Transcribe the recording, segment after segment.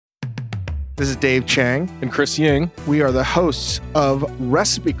This is Dave Chang. And Chris Ying. We are the hosts of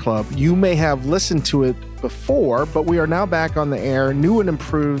Recipe Club. You may have listened to it before, but we are now back on the air, new and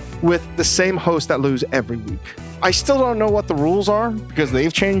improved, with the same host that lose every week. I still don't know what the rules are because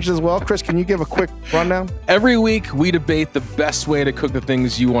they've changed as well. Chris, can you give a quick rundown? Every week, we debate the best way to cook the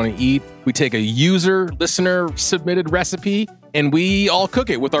things you want to eat. We take a user-listener-submitted recipe, and we all cook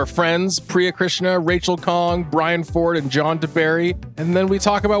it with our friends, Priya Krishna, Rachel Kong, Brian Ford, and John DeBerry. And then we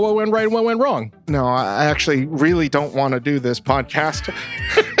talk about what went right and what went wrong. No, I actually really don't want to do this podcast.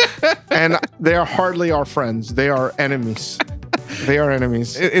 And they are hardly our friends. They are enemies. They are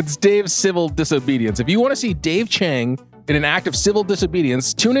enemies. It's Dave's civil disobedience. If you want to see Dave Chang in an act of civil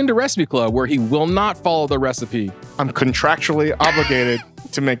disobedience, tune into Recipe Club, where he will not follow the recipe. I'm contractually obligated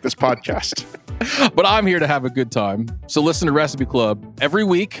to make this podcast. But I'm here to have a good time. So listen to Recipe Club every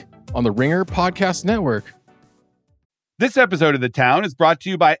week on the Ringer Podcast Network. This episode of The Town is brought to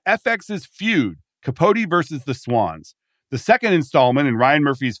you by FX's Feud, Capote versus the Swans. The second installment in Ryan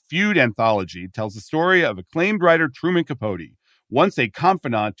Murphy's Feud anthology tells the story of acclaimed writer Truman Capote, once a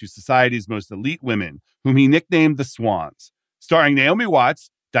confidant to society's most elite women, whom he nicknamed the Swans. Starring Naomi Watts,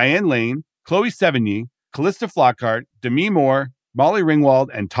 Diane Lane, Chloe Sevigny, Callista Flockhart, Demi Moore, Molly Ringwald,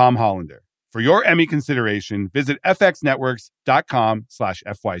 and Tom Hollander. For your Emmy consideration, visit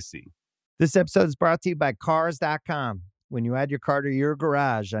fxnetworks.com/FYC. This episode is brought to you by Cars.com. When you add your car to your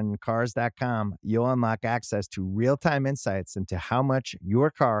garage on Cars.com, you'll unlock access to real-time insights into how much your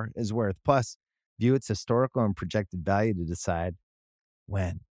car is worth. Plus, view its historical and projected value to decide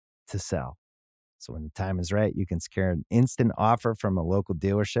when to sell. So when the time is right, you can secure an instant offer from a local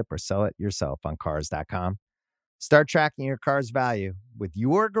dealership or sell it yourself on Cars.com. Start tracking your car's value with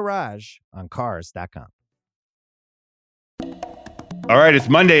your garage on Cars.com. All right, it's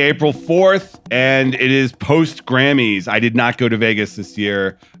Monday, April 4th, and it is post-Grammys. I did not go to Vegas this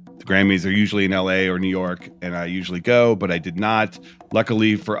year. The Grammys are usually in LA or New York, and I usually go, but I did not.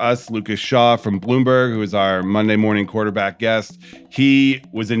 Luckily for us, Lucas Shaw from Bloomberg, who is our Monday morning quarterback guest, he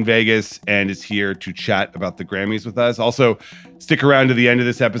was in Vegas and is here to chat about the Grammys with us. Also, stick around to the end of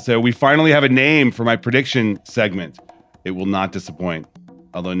this episode. We finally have a name for my prediction segment. It will not disappoint,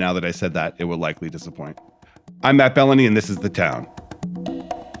 although now that I said that, it will likely disappoint. I'm Matt Bellany, and this is The Town.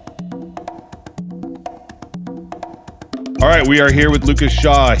 All right, we are here with Lucas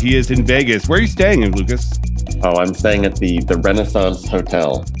Shaw. He is in Vegas. Where are you staying, Lucas? Oh, I'm staying at the Renaissance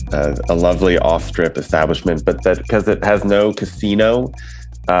Hotel, a lovely off-strip establishment, but that because it has no casino,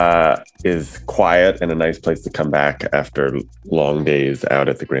 is quiet and a nice place to come back after long days out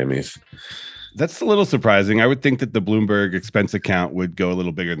at the Grammys. That's a little surprising. I would think that the Bloomberg expense account would go a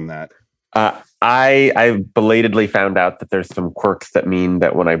little bigger than that. I belatedly found out that there's some quirks that mean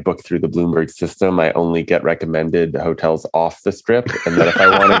that when I book through the Bloomberg system, I only get recommended hotels off the strip, and that if I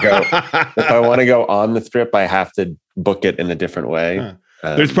want to go on the strip, I have to book it in a different way. Huh.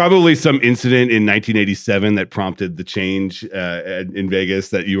 There's probably some incident in 1987 that prompted the change in Vegas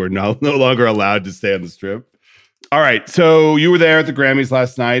that you are no longer allowed to stay on the strip. All right, so you were there at the Grammys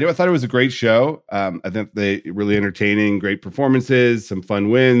last night. I thought it was a great show. I think they really entertaining, great performances, some fun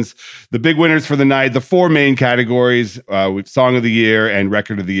wins. The big winners for the night, the four main categories, with Song of the Year and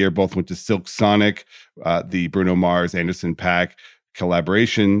Record of the Year, both went to Silk Sonic, the Bruno Mars, Anderson .Paak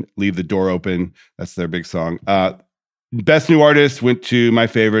collaboration, Leave the Door Open. That's their big song. Best New Artist went to my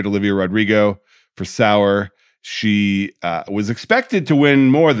favorite, Olivia Rodrigo, for Sour. She was expected to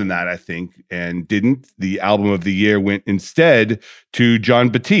win more than that, I think, and didn't. The Album of the Year went instead to Jon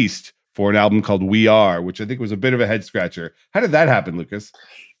Batiste for an album called We Are, which I think was a bit of a head scratcher. How did that happen, Lucas?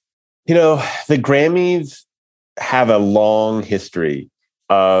 You know, the Grammys have a long history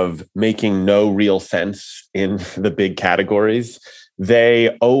of making no real sense in the big categories. They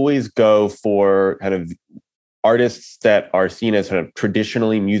always go for kind of artists that are seen as kind of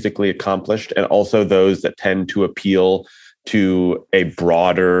traditionally musically accomplished, and also those that tend to appeal to a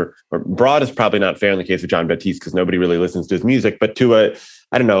broad is probably not fair in the case of Jon Batiste because nobody really listens to his music, but to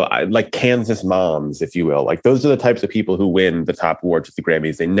like Kansas moms, if you will. Like those are the types of people who win the top awards at the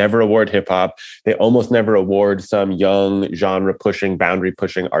Grammys. They never award hip hop. They almost never award some young genre pushing, boundary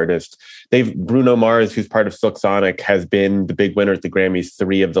pushing artist. Bruno Mars, who's part of Silk Sonic, has been the big winner at the Grammys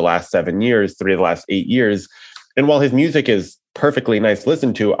 3 of the last 7 years, 3 of the last 8 years. And while his music is perfectly nice to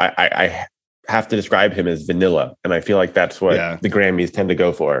listen to, I have to describe him as vanilla. And I feel like that's what the Grammys tend to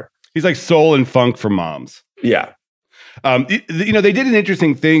go for. He's like soul and funk for moms. Yeah. They did an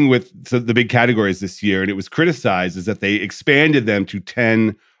interesting thing with the big categories this year, and it was criticized, is that they expanded them to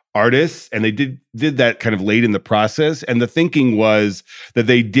 10 artists, and they did that kind of late in the process. And the thinking was that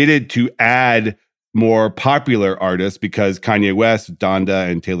they did it to add more popular artists because Kanye West,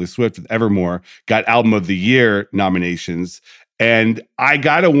 Donda, and Taylor Swift with Evermore got Album of the Year nominations. And I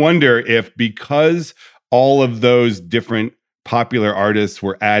gotta wonder if because all of those different popular artists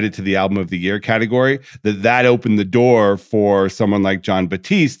were added to the Album of the Year category, that opened the door for someone like John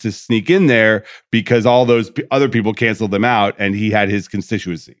Batiste to sneak in there because all those other people canceled them out and he had his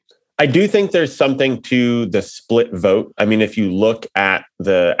constituency. I do think there's something to the split vote. I mean, if you look at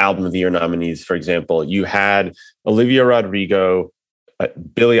the Album of the Year nominees, for example, you had Olivia Rodrigo,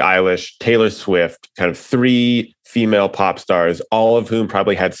 Billie Eilish, Taylor Swift, kind of three female pop stars, all of whom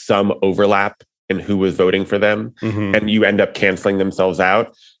probably had some overlap in who was voting for them. Mm-hmm. And you end up canceling themselves out.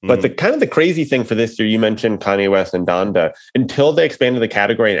 Mm-hmm. But the crazy thing for this year, you mentioned Kanye West and Donda. Until they expanded the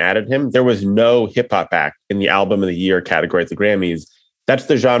category and added him, there was no hip hop act in the Album of the Year category at the Grammys. That's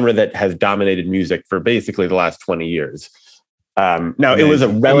the genre that has dominated music for basically the last 20 years. Now, it was a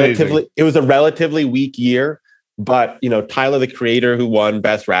relatively weak year, but Tyler, the Creator, who won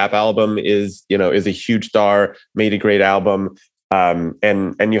Best Rap Album, is a huge star, made a great album,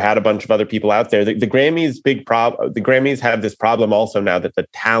 and you had a bunch of other people out there. The Grammys the Grammys have this problem also now that the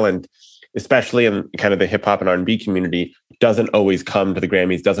talent, especially in kind of the hip hop and R&B community, doesn't always come to the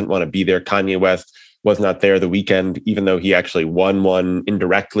Grammys, doesn't want to be there. Kanye West was not there the weekend, even though he actually won one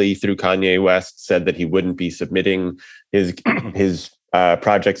indirectly through Kanye West, said that he wouldn't be submitting his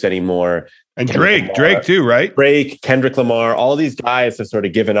projects anymore. And Drake too, right? Drake, Kendrick Lamar, all these guys have sort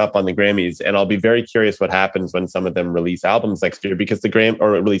of given up on the Grammys. And I'll be very curious what happens when some of them release albums next year, because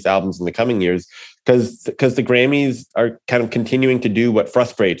or release albums in the coming years, because the Grammys are kind of continuing to do what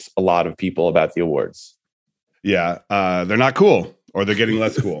frustrates a lot of people about the awards. Yeah, they're not cool. Or they're getting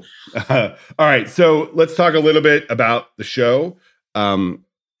less cool. All right, so let's talk a little bit about the show.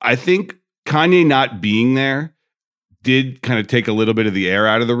 I think Kanye not being there did kind of take a little bit of the air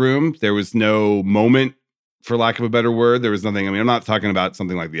out of the room. There was no moment, for lack of a better word. There was nothing. I mean, I'm not talking about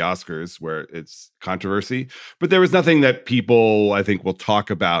something like the Oscars where it's controversy, but there was nothing that people, I think, will talk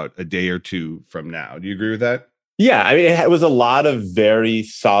about a day or two from now. Do you agree with that? Yeah, I mean, it was a lot of very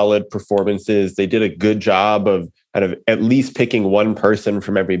solid performances. They did a good job of kind of at least picking one person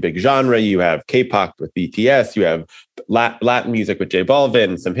from every big genre. You have K-pop with BTS, you have Latin music with J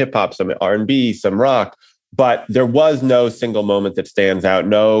Balvin, some hip hop, some R&B, some rock. But there was no single moment that stands out,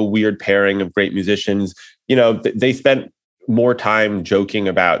 no weird pairing of great musicians. They spent more time joking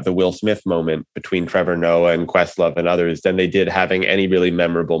about the Will Smith moment between Trevor Noah and Questlove and others than they did having any really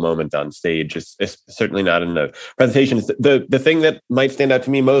memorable moment on stage. It's certainly not in the presentations. The thing that might stand out to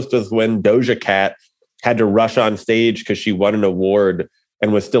me most was when Doja Cat had to rush on stage because she won an award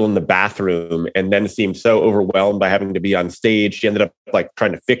and was still in the bathroom, and then seemed so overwhelmed by having to be on stage. She ended up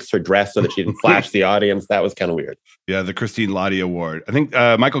trying to fix her dress so that she didn't flash the audience. That was kind of weird. Yeah, the Christine Lottie Award. I think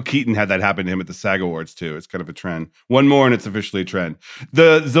Michael Keaton had that happen to him at the SAG Awards too. It's kind of a trend. One more and it's officially a trend.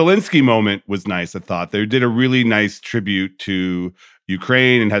 The Zelensky moment was nice, I thought. They did a really nice tribute to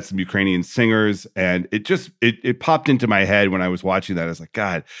Ukraine and had some Ukrainian singers. And it popped into my head when I was watching that. I was like,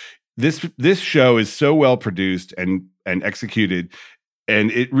 God, this show is so well produced and executed.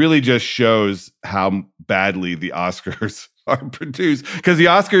 And it really just shows how badly the Oscars are produced, because the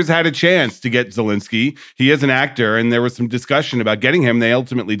Oscars had a chance to get Zelensky. He is an actor, and there was some discussion about getting him. They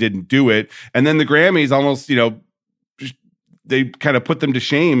ultimately didn't do it. And then the Grammys almost, they kind of put them to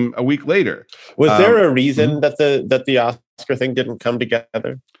shame a week later. Was there a reason that the Oscar thing didn't come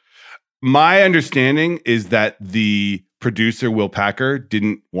together? My understanding is that the producer, Will Packer,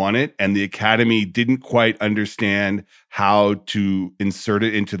 didn't want it, and the Academy didn't quite understand how to insert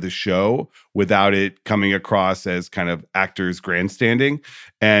it into the show without it coming across as kind of actors grandstanding.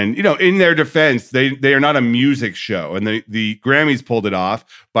 And, in their defense, they are not a music show, and the Grammys pulled it off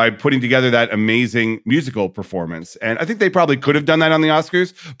by putting together that amazing musical performance. And I think they probably could have done that on the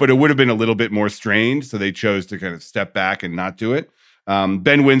Oscars, but it would have been a little bit more strange, so they chose to kind of step back and not do it.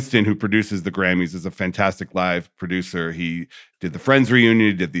 Ben Winston, who produces the Grammys, is a fantastic live producer. He did the Friends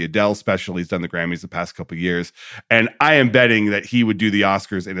reunion, he did the Adele special. He's done the Grammys the past couple of years. And I am betting that he would do the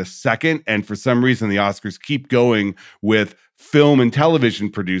Oscars in a second. And for some reason, the Oscars keep going with film and television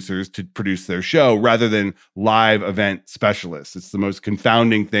producers to produce their show rather than live event specialists. It's the most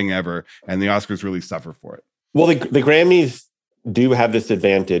confounding thing ever. And the Oscars really suffer for it. Well, the Grammys do have this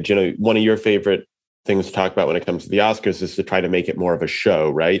advantage. One of your favorite things to talk about when it comes to the Oscars is to try to make it more of a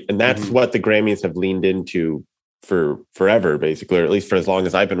show, right? And that's what the Grammys have leaned into for forever, basically, or at least for as long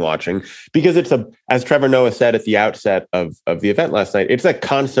as I've been watching, because it's as Trevor Noah said at the outset of the event last night, it's a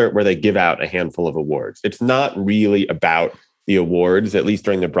concert where they give out a handful of awards. It's not really about the awards, at least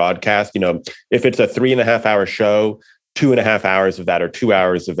during the broadcast. If it's a 3.5 hour show, 2.5 hours of that or 2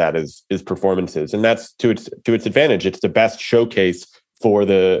 hours of that is performances, and that's to its advantage. It's the best showcase for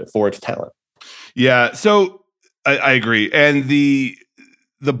its talent. Yeah, so I agree, and the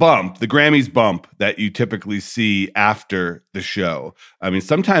Grammys bump that you typically see after the show. I mean,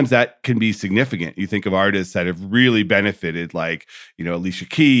 sometimes that can be significant. You think of artists that have really benefited, like, Alicia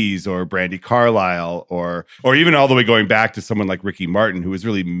Keys or Brandi Carlile, or even all the way going back to someone like Ricky Martin, who was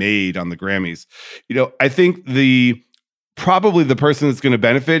really made on the Grammys. I think probably the person that's going to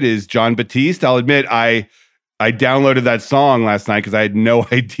benefit is Jon Batiste. I'll admit, I downloaded that song last night because I had no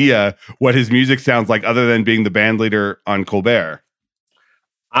idea what his music sounds like other than being the band leader on Colbert.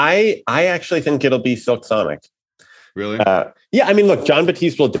 I actually think it'll be Silk Sonic. Really? Yeah, I mean, look, Jon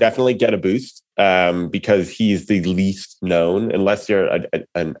Batiste will definitely get a boost because he's the least known, unless you're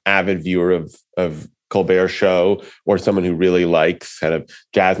an avid viewer of Colbert Show or someone who really likes kind of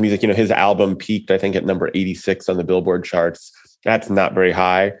jazz music. His album peaked, I think, at number 86 on the Billboard charts. That's not very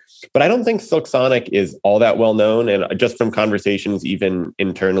high. But I don't think Silk Sonic is all that well known. And just from conversations, even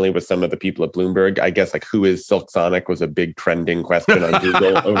internally with some of the people at Bloomberg, I guess who is Silk Sonic was a big trending question on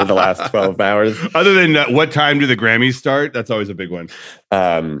Google over the last 12 hours. Other than what time do the Grammys start? That's always a big one.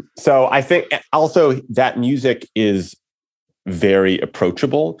 So I think also that music is very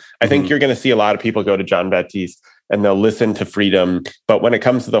approachable. I think you're going to see a lot of people go to Jon Batiste and they'll listen to Freedom. But when it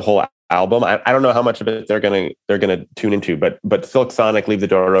comes to the whole album, I don't know how much of it they're gonna tune into. But Silk Sonic, Leave the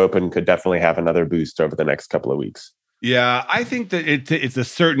Door Open could definitely have another boost over the next couple of weeks. Yeah, I think that it's a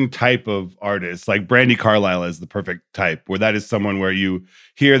certain type of artist. Like Brandi Carlile is the perfect type, where that is someone where you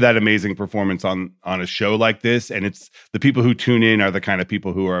hear that amazing performance on a show like this, and it's the people who tune in are the kind of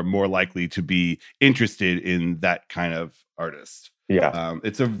people who are more likely to be interested in that kind of artist. Yeah,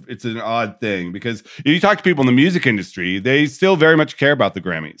 it's an odd thing because if you talk to people in the music industry, they still very much care about the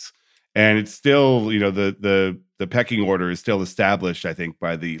Grammys, and it's still the pecking order is still established, I think,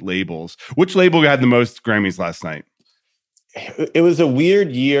 by the labels. Which label had the most Grammys last night? It was a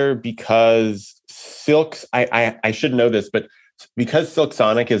weird year because I should know this, but because Silk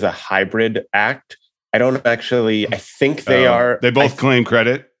Sonic is a hybrid act, I think they both claim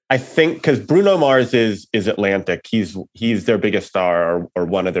credit. I think because Bruno Mars is Atlantic. He's their biggest star or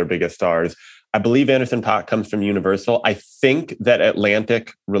one of their biggest stars. I believe Anderson .Paak comes from Universal. I think that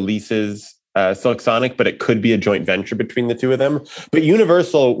Atlantic releases Silk Sonic, but it could be a joint venture between the two of them. But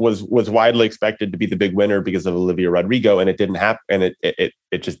Universal was widely expected to be the big winner because of Olivia Rodrigo, and it didn't happen. And it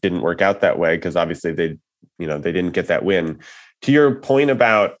just didn't work out that way because obviously they didn't get that win. To your point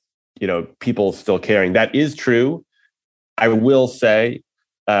about people still caring, that is true. I will say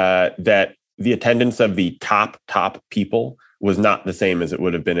that the attendance of the top people was not the same as it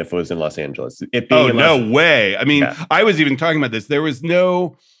would have been if it was in Los Angeles. No way. I mean, yeah. I was even talking about this. There was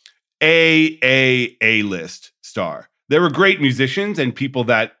no A-list star. There were great musicians and people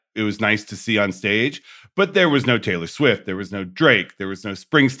that it was nice to see on stage, but there was no Taylor Swift. There was no Drake. There was no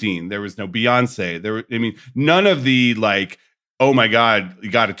Springsteen. There was no Beyonce. None of the oh my God,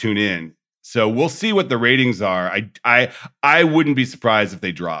 you got to tune in. So we'll see what the ratings are. I wouldn't be surprised if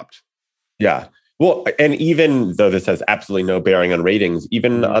they dropped. Yeah. Well, and even though this has absolutely no bearing on ratings,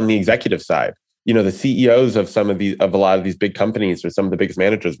 even on the executive side, the CEOs of a lot of these big companies or some of the biggest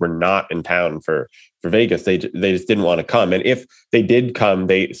managers were not in town for Vegas. They just didn't want to come. And if they did come,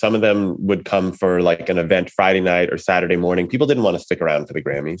 some of them would come for an event Friday night or Saturday morning. People didn't want to stick around for the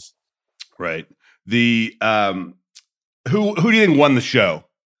Grammys. Right. The who do you think won the show?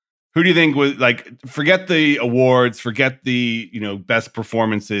 Who do you think was forget the awards, forget the, best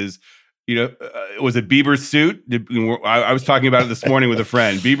performances, was it Bieber's suit? I was talking about it this morning with a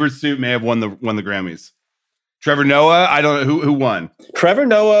friend. Bieber's suit may have won the Grammys. Trevor Noah, I don't know who won. Trevor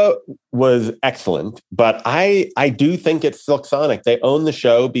Noah was excellent, but I do think it's Silk Sonic. They own the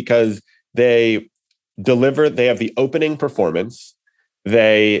show because they deliver. They have the opening performance.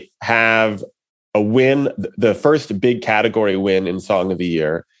 They have a win, the first big category win in Song of the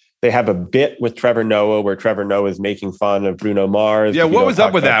Year. They have a bit with Trevor Noah where Trevor Noah is making fun of Bruno Mars. Yeah, what was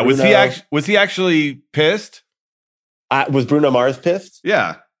up with that? Was he actually pissed? Was Bruno Mars pissed?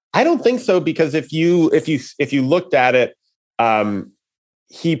 Yeah, I don't think so because if you looked at it,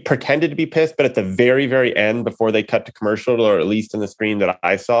 he pretended to be pissed, but at the very, very end, before they cut to commercial, or at least in the screen that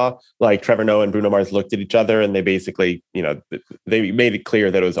I saw, Trevor Noah and Bruno Mars looked at each other and they basically, they made it clear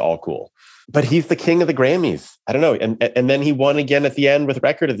that it was all cool. But he's the king of the Grammys. I don't know. And then he won again at the end with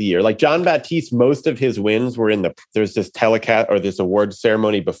Record of the Year. Jon Batiste, most of his wins were there's this telecast or this award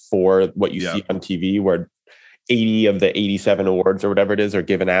ceremony before what you see on TV where 80 of the 87 awards or whatever it is are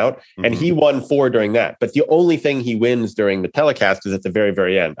given out. And he won 4 during that. But the only thing he wins during the telecast is at the very,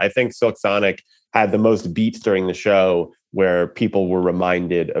 very end. I think Silk Sonic had the most beats during the show where people were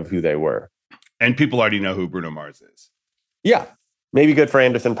reminded of who they were. And people already know who Bruno Mars is. Yeah. Maybe good for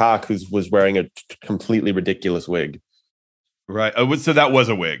Anderson .Paak, who was wearing a completely ridiculous wig. Right. So that was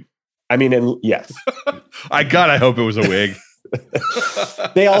a wig. I mean, and yes. I hope it was a wig.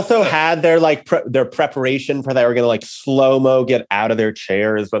 They also had their their preparation for that. They were going to like slow-mo get out of their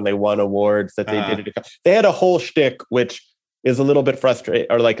chairs when they won awards that they did. They had a whole shtick, which is a little bit frustrating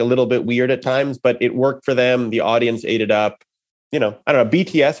or like a little bit weird at times, but it worked for them. The audience ate it up. You know, I don't know.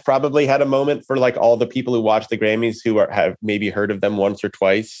 BTS probably had a moment for like all the people who watch the Grammys who have maybe heard of them once or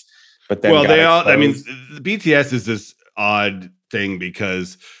twice. But then, I mean, BTS is this odd thing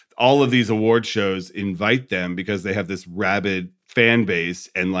because all of these award shows invite them because they have this rabid fan base,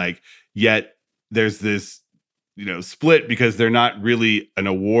 and like, yet there's this, split because they're not really an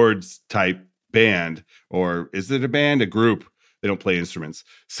awards type band, or is it a band, a group? They don't play instruments.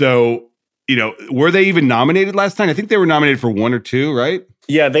 So, were they even nominated last night? I think they were nominated for 1 or 2, right?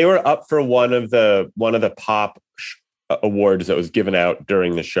 Yeah, they were up for one of the pop awards that was given out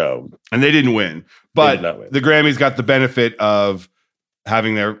during the show, and they didn't win. But the Grammys got the benefit of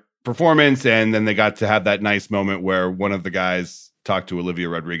having their performance, and then they got to have that nice moment where one of the guys talked to Olivia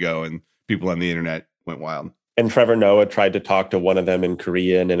Rodrigo, and people on the internet went wild. And Trevor Noah tried to talk to one of them in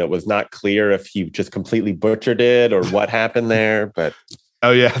Korean, and it was not clear if he just completely butchered it or what happened there. But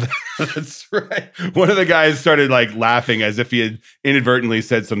oh yeah, that's right. One of the guys started like laughing as if he had inadvertently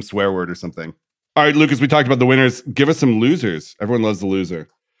said some swear word or something. All right, Lucas, we talked about the winners. Give us some losers. Everyone loves the loser.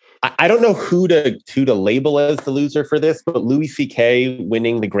 I don't know who to label as the loser for this, but Louis C.K.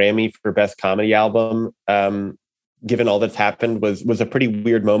 winning the Grammy for Best Comedy Album, given all that's happened, was a pretty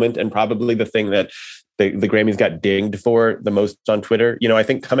weird moment, and probably the thing that the Grammys got dinged for the most on Twitter. I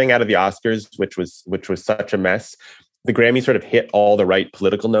think coming out of the Oscars, which was such a mess, the Grammys sort of hit all the right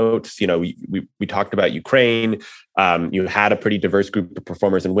political notes. We talked about Ukraine. You had a pretty diverse group of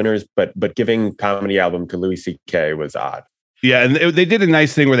performers and winners, but giving comedy album to Louis C.K. was odd. Yeah, and they did a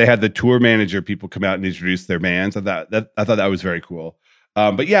nice thing where they had the tour manager people come out and introduce their bands. I thought that was very cool.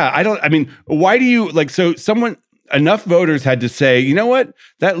 But yeah, why do you enough voters had to say, you know what,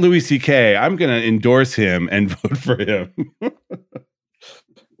 that Louis C.K., I'm going to endorse him and vote for him.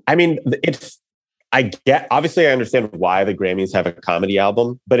 I mean, obviously I understand why the Grammys have a comedy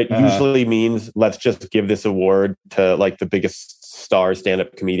album, but it usually means let's just give this award to like the biggest star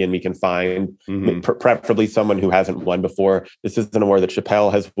stand-up comedian we can find, preferably someone who hasn't won before. This is an award that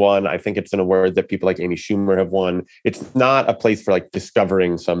Chappelle has won. I think it's an award that people like Amy Schumer have won. It's not a place for like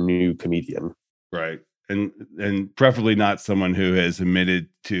discovering some new comedian. Right. And preferably not someone who has admitted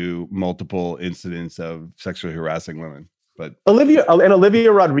to multiple incidents of sexually harassing women. But Olivia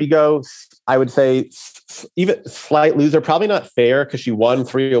Rodrigo, I would say even slight loser, probably not fair because she won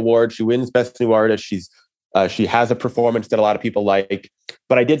 3 awards. She wins Best New Artist. She has a performance that a lot of people like,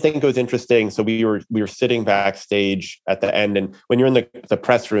 but I did think it was interesting. So we were sitting backstage at the end, and when you're in the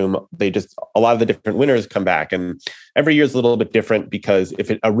press room, a lot of the different winners come back, and every year is a little bit different because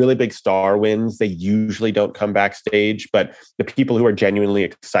if a really big star wins, they usually don't come backstage, but the people who are genuinely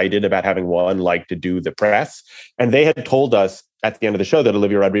excited about having won like to do the press. And they had told us at the end of the show that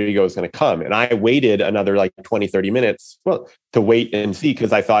Olivia Rodrigo was going to come. And I waited another like 20, 30 minutes to wait and see,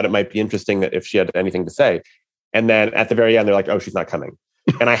 because I thought it might be interesting that if she had anything to say. And then at the very end, they're like, oh, she's not coming.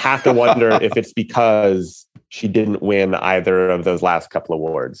 And I have to wonder if it's because she didn't win either of those last couple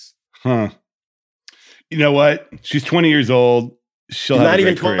awards. Huh. You know what? She's 20 years old. She's not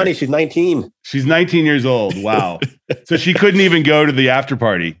even 20. Career. She's 19. She's 19 years old. Wow. So she couldn't even go to the after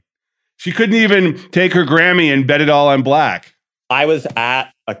party. She couldn't even take her Grammy and bet it all on black. I was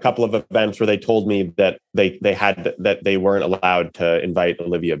at a couple of events where they told me that they weren't allowed to invite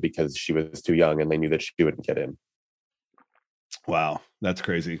Olivia because she was too young and they knew that she wouldn't get in. Wow, that's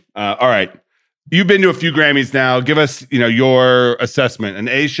crazy. All right. You've been to a few Grammys now. Give us, your assessment. An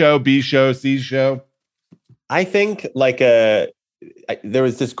A show, B show, C show? I think there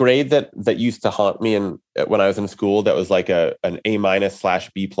was this grade that used to haunt me when I was in school that was like an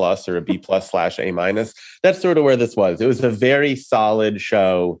A-/B+ or a B+/A-. That's sort of where this was. It was a very solid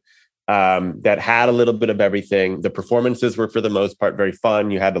show that had a little bit of everything. The performances were, for the most part, very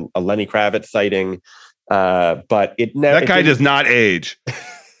fun. You had a Lenny Kravitz sighting, but it never... That guy does not age.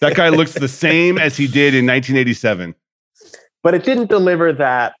 That guy looks the same as he did in 1987. But it didn't deliver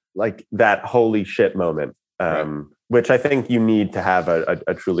that holy shit moment. Right. Which I think you need to have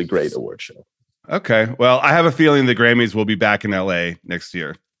a truly great award show. Okay. Well, I have a feeling the Grammys will be back in LA next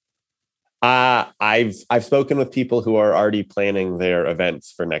year. I've spoken with people who are already planning their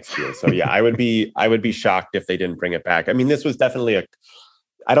events for next year. So yeah, I would be shocked if they didn't bring it back. I mean, this was definitely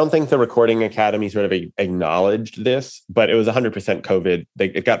I don't think the Recording Academy sort of acknowledged this, but it was 100% COVID.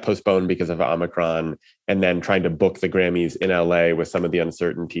 It got postponed because of Omicron, and then trying to book the Grammys in LA with some of the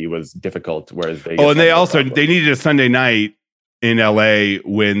uncertainty was difficult. Whereas Vegas and they needed a Sunday night in LA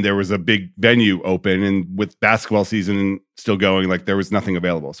when there was a big venue open, and with basketball season still going, like there was nothing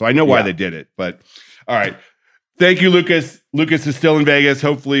available. So I know why they did it, but all right. Thank you, Lucas. Lucas is still in Vegas.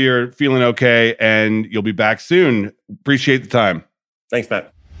 Hopefully you're feeling okay and you'll be back soon. Appreciate the time. Thanks,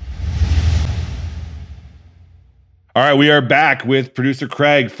 Matt. All right, we are back with producer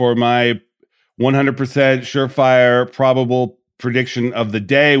Craig for my 100% surefire probable prediction of the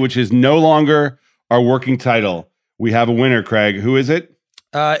day, which is no longer our working title. We have a winner, Craig. Who is it?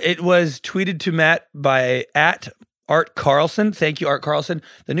 It was tweeted to Matt by @Art Carlson. Thank you, Art Carlson.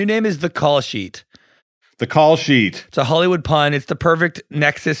 The new name is The Call Sheet. The Call Sheet. It's a Hollywood pun. It's the perfect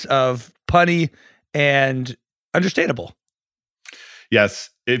nexus of punny and understandable. Yes.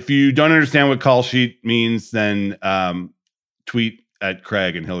 If you don't understand what Call Sheet means, then tweet at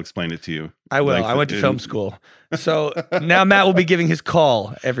Craig and he'll explain it to you. I will. I went to film school. So now Matt will be giving his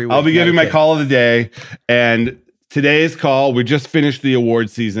call every week. I'll be giving my call of the day. And today's call, we just finished the award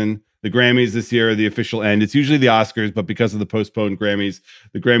season. The Grammys this year are the official end. It's usually the Oscars, but because of the postponed Grammys,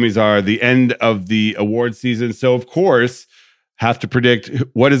 the Grammys are the end of the award season. So, of course, have to predict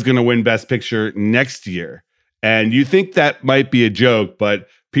what is going to win Best Picture next year. And you think that might be a joke, but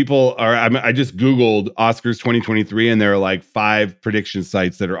people are, I just Googled Oscars 2023 and there are like 5 prediction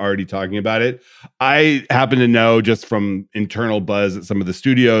sites that are already talking about it. I happen to know just from internal buzz at some of the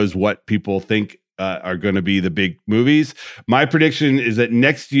studios what people think are going to be the big movies. My prediction is that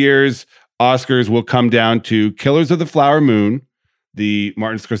next year's Oscars will come down to Killers of the Flower Moon, the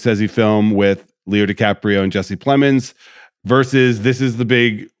Martin Scorsese film with Leo DiCaprio and Jesse Plemons, versus, this is the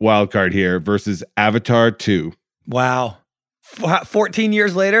big wild card here, versus Avatar 2. Wow. 14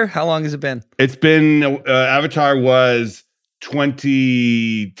 years later? How long has it been? It's been, Avatar was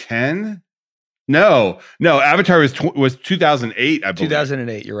 2010? No, Avatar was 2008, I believe.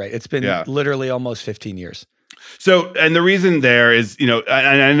 2008, you're right. It's been literally almost 15 years. So, and the reason there is, and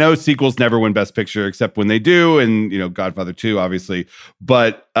I know sequels never win Best Picture except when they do, and, Godfather 2, obviously.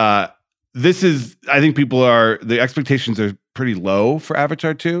 But this is, I think the expectations are pretty low for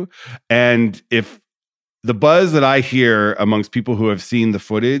Avatar 2. And if the buzz that I hear amongst people who have seen the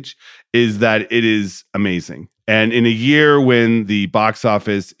footage is that it is amazing. And in a year when the box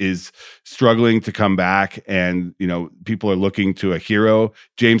office is struggling to come back and, people are looking to a hero,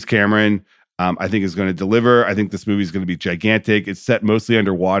 James Cameron, I think is going to deliver. I think this movie is going to be gigantic. It's set mostly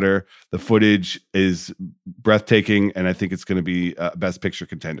underwater. The footage is breathtaking, and I think it's going to be a Best Picture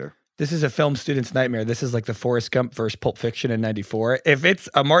contender. This is a film student's nightmare. This is like the Forrest Gump versus Pulp Fiction in 94. If it's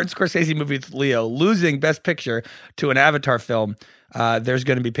a Martin Scorsese movie with Leo losing Best Picture to an Avatar film, there's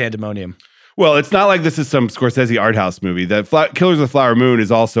going to be pandemonium. Well, it's not like this is some Scorsese art house movie. Killers of the Flower Moon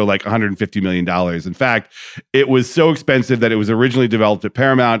is also like $150 million. In fact, it was so expensive that it was originally developed at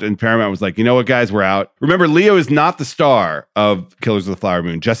Paramount, and Paramount was like, you know what, guys, we're out. Remember, Leo is not the star of Killers of the Flower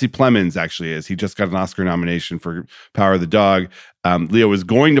Moon. Jesse Plemons actually is. He just got an Oscar nomination for Power of the Dog. Leo was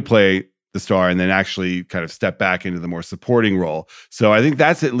going to play the star and then actually kind of step back into the more supporting role. So I think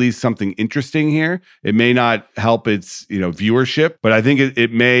that's at least something interesting here. It may not help its, viewership, but I think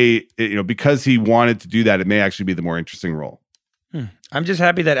it may, because he wanted to do that, it may actually be the more interesting role. I'm just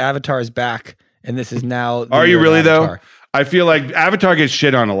happy that Avatar is back and this is now. Are you really though? I feel like Avatar gets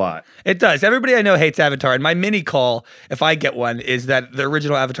shit on a lot. It does. Everybody I know hates Avatar, and my mini call, if I get one, is that the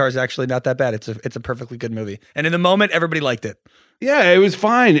original Avatar is actually not that bad. It's a perfectly good movie, and in the moment, everybody liked it. Yeah, it was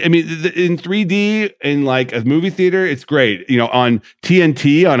fine. I mean, in 3D in like a movie theater, it's great. On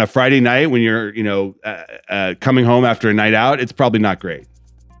TNT on a Friday night when you're coming home after a night out, it's probably not great.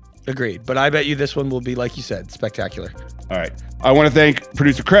 Agreed. But I bet you this one will be, like you said, spectacular. All right. I want to thank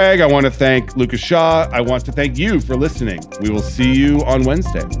producer Craig. I want to thank Lucas Shaw. I want to thank you for listening. We will see you on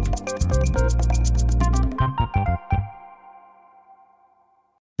Wednesday.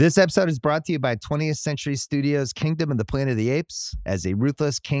 This episode is brought to you by 20th Century Studios' Kingdom of the Planet of the Apes. As a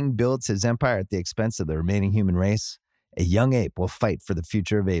ruthless king builds his empire at the expense of the remaining human race, a young ape will fight for the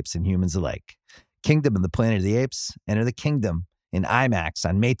future of apes and humans alike. Kingdom of the Planet of the Apes. Enter the kingdom in IMAX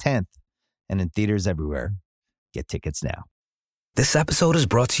on May 10th and in theaters everywhere. Get tickets now. This episode is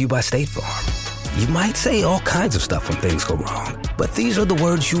brought to you by State Farm. You might say all kinds of stuff when things go wrong, but these are the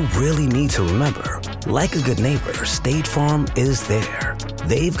words you really need to remember. Like a good neighbor, State Farm is there.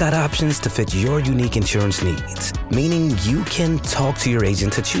 They've got options to fit your unique insurance needs, meaning you can talk to your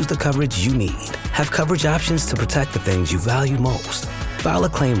agent to choose the coverage you need, have coverage options to protect the things you value most, file a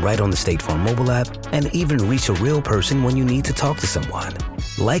claim right on the State Farm mobile app, and even reach a real person when you need to talk to someone.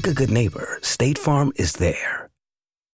 Like a good neighbor, State Farm is there.